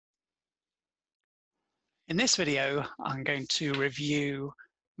In this video, I'm going to review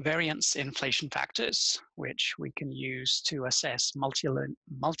variance inflation factors, which we can use to assess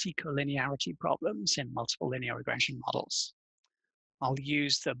multicollinearity problems in multiple linear regression models. I'll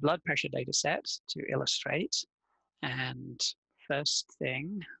use the blood pressure data set to illustrate. And first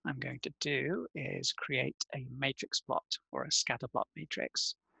thing I'm going to do is create a matrix plot or a scatter plot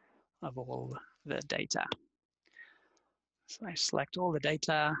matrix of all the data. So I select all the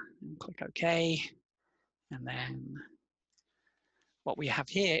data and click OK. And then what we have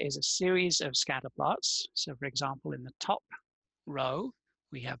here is a series of scatter plots. So for example, in the top row,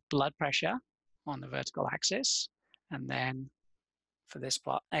 we have blood pressure on the vertical axis. And then for this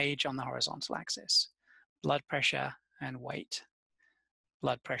plot, age on the horizontal axis, blood pressure and weight,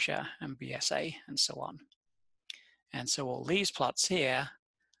 blood pressure and BSA, and so on. And so all these plots here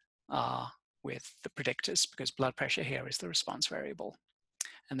are with the predictors because blood pressure here is the response variable.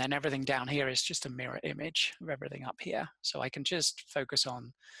 And then everything down here is just a mirror image of everything up here. So I can just focus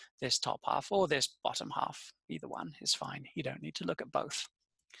on this top half or this bottom half. Either one is fine. You don't need to look at both.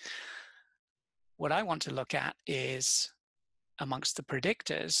 What I want to look at is amongst the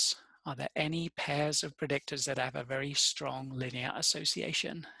predictors, are there any pairs of predictors that have a very strong linear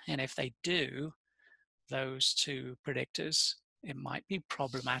association? And if they do, those two predictors, it might be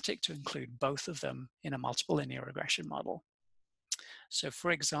problematic to include both of them in a multiple linear regression model. So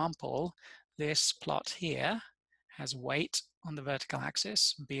for example, this plot here has weight on the vertical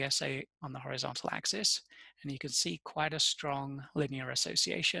axis, BSA on the horizontal axis, and you can see quite a strong linear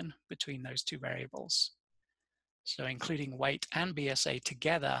association between those two variables. So including weight and BSA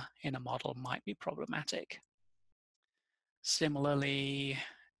together in a model might be problematic. Similarly,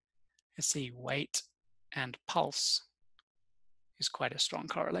 let's see, weight and pulse is quite a strong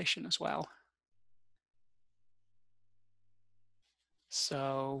correlation as well.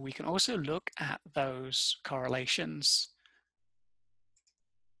 So we can also look at those correlations.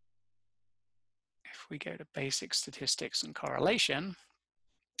 If we go to basic statistics and correlation,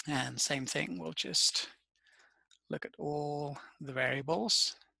 and same thing, we'll just look at all the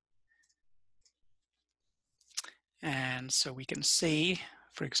variables. And so we can see,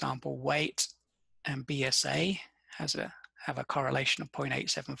 for example, weight and BSA have a correlation of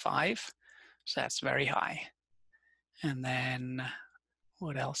 0.875. So that's very high. And then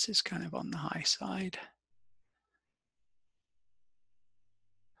what else is kind of on the high side?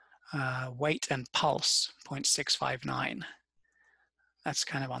 Weight and pulse, 0.659. That's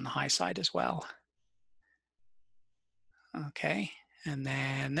kind of on the high side as well. Okay, and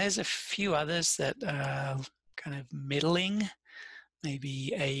then there's a few others that are kind of middling,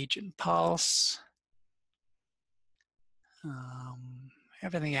 maybe age and pulse.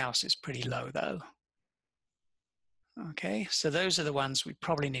 Everything else is pretty low though. Okay, so those are the ones we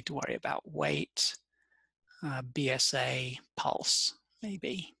probably need to worry about: weight, BSA, pulse,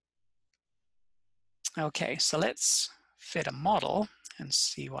 maybe. Okay, so let's fit a model and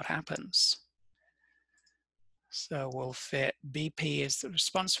see what happens. So we'll fit BP as the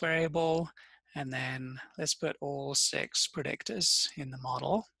response variable, and then let's put all 6 predictors in the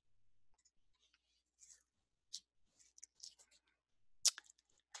model.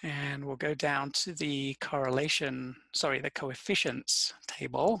 And we'll go down to the the coefficients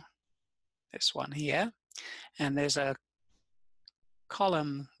table, this one here. And there's a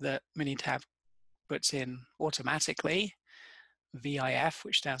column that Minitab puts in automatically, VIF,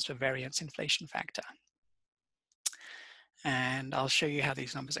 which stands for variance inflation factor. And I'll show you how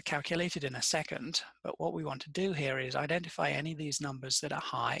these numbers are calculated in a second. But what we want to do here is identify any of these numbers that are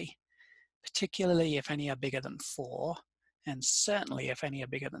high, particularly if any are bigger than 4, and certainly if any are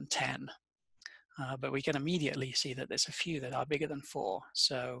bigger than 10. But we can immediately see that there's a few that are bigger than 4.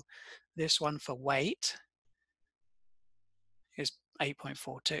 So this one for weight is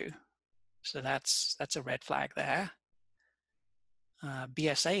 8.42. So that's a red flag there.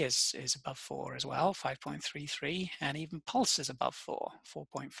 BSA is above 4 as well, 5.33, and even pulse is above 4,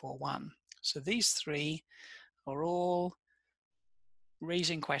 4.41. So these 3 are all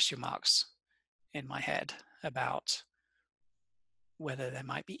raising question marks in my head about whether there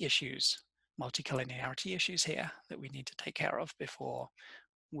might be issues, multicollinearity issues here that we need to take care of before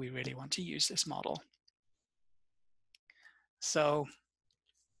we really want to use this model. So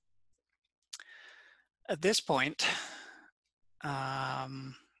at this point,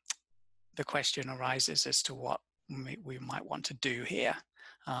 the question arises as to what we might want to do here.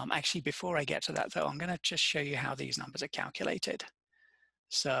 Actually, before I get to that though, I'm going to just show you how these numbers are calculated.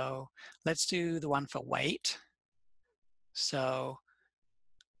 So let's do the one for weight. So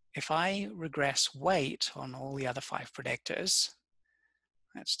if I regress weight on all the other 5 predictors,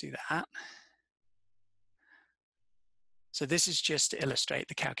 let's do that. So this is just to illustrate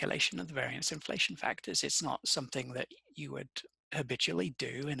the calculation of the variance inflation factors. It's not something that you would habitually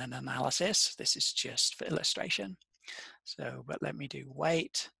do in an analysis. This is just for illustration. So, but let me do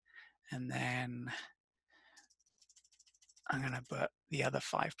weight, and then I'm going to put the other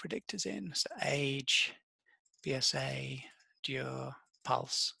 5 predictors in. So age, BSA, dure,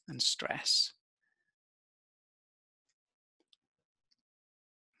 pulse, and stress.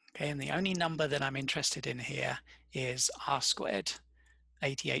 Okay, and the only number that I'm interested in here is R squared,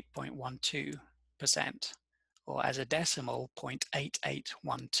 88.12%, or as a decimal,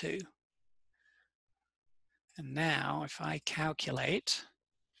 0.8812. And now if I calculate,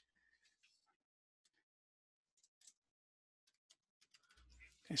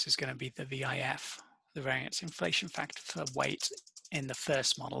 this is going to be the VIF, the variance inflation factor for weight in the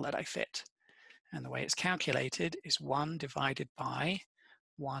first model that I fit. And the way it's calculated is 1 divided by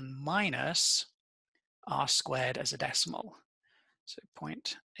 1 minus R squared as a decimal. So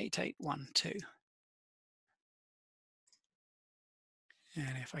 0.8812.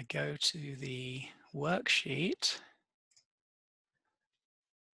 And if I go to the worksheet,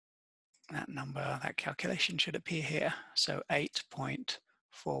 that number, that calculation should appear here. So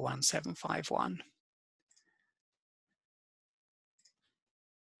 8.41751.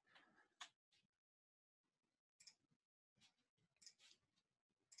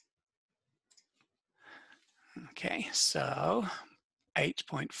 Okay, so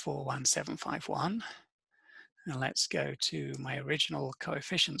 8.41751. And let's go to my original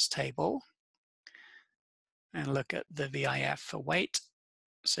coefficients table and look at the VIF for weight.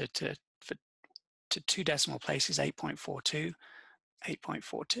 So to 2 decimal places, 8.42,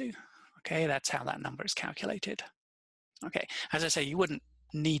 8.42. Okay, that's how that number is calculated. Okay, as I say, you wouldn't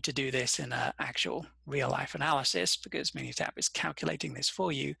need to do this in an actual real life analysis because Minitab is calculating this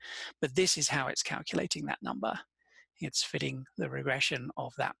for you, but this is how it's calculating that number. It's fitting the regression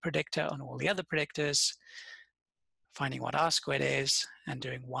of that predictor on all the other predictors, finding what R squared is, and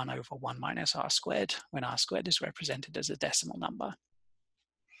doing 1 over 1 minus R squared when R squared is represented as a decimal number.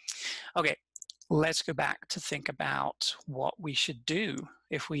 Okay, let's go back to think about what we should do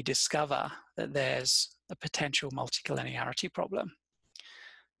if we discover that there's a potential multicollinearity problem.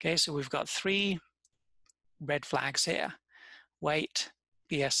 Okay, so we've got 3 red flags here: weight,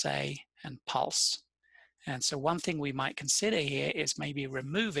 BSA, and pulse. And so one thing we might consider here is maybe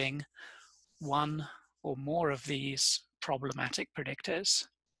removing one or more of these problematic predictors.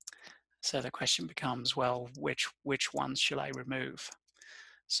 So the question becomes, well, which ones should I remove?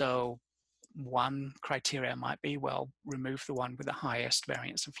 So one criteria might be, well, remove the one with the highest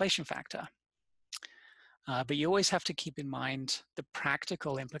variance inflation factor. But you always have to keep in mind the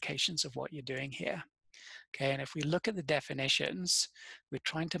practical implications of what you're doing here. Okay, and if we look at the definitions, we're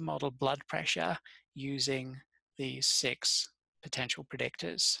trying to model blood pressure using these 6 potential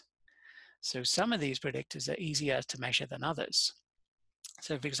predictors. So some of these predictors are easier to measure than others.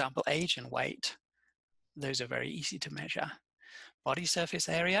 So for example, age and weight, those are very easy to measure. Body surface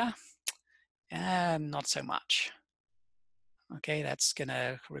area, not so much. Okay, that's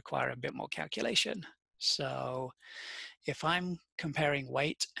gonna require a bit more calculation. So if I'm comparing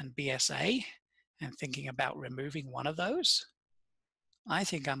weight and BSA and thinking about removing one of those, I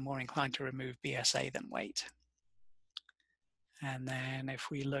think I'm more inclined to remove BSA than weight. And then if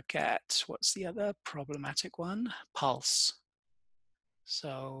we look at, what's the other problematic one? Pulse.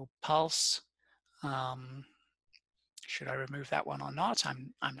 So pulse, should I remove that one or not?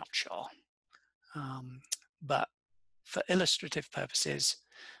 I'm not sure. But for illustrative purposes,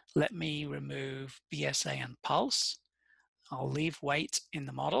 let me remove BSA and pulse. I'll leave weight in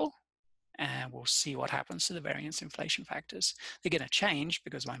the model and we'll see what happens to the variance inflation factors. They're going to change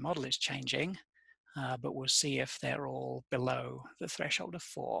because my model is changing, but we'll see if they're all below the threshold of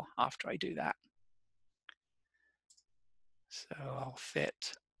 4 after I do that. So I'll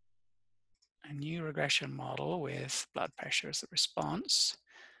fit a new regression model with blood pressure as the response,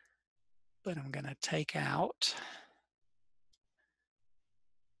 but I'm going to take out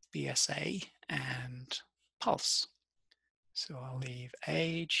BSA and pulse. So I'll leave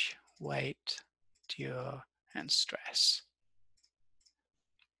age, weight, dure, and stress.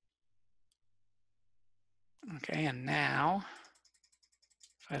 Okay, and now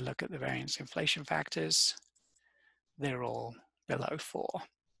if I look at the variance inflation factors, they're all below 4.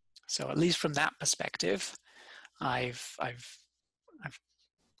 So at least from that perspective, I've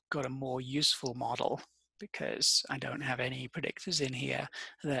got a more useful model because I don't have any predictors in here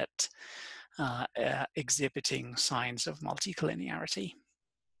that are exhibiting signs of multicollinearity.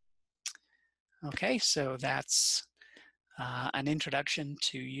 Okay, so that's an introduction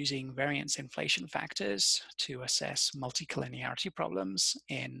to using variance inflation factors to assess multicollinearity problems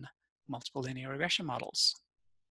in multiple linear regression models.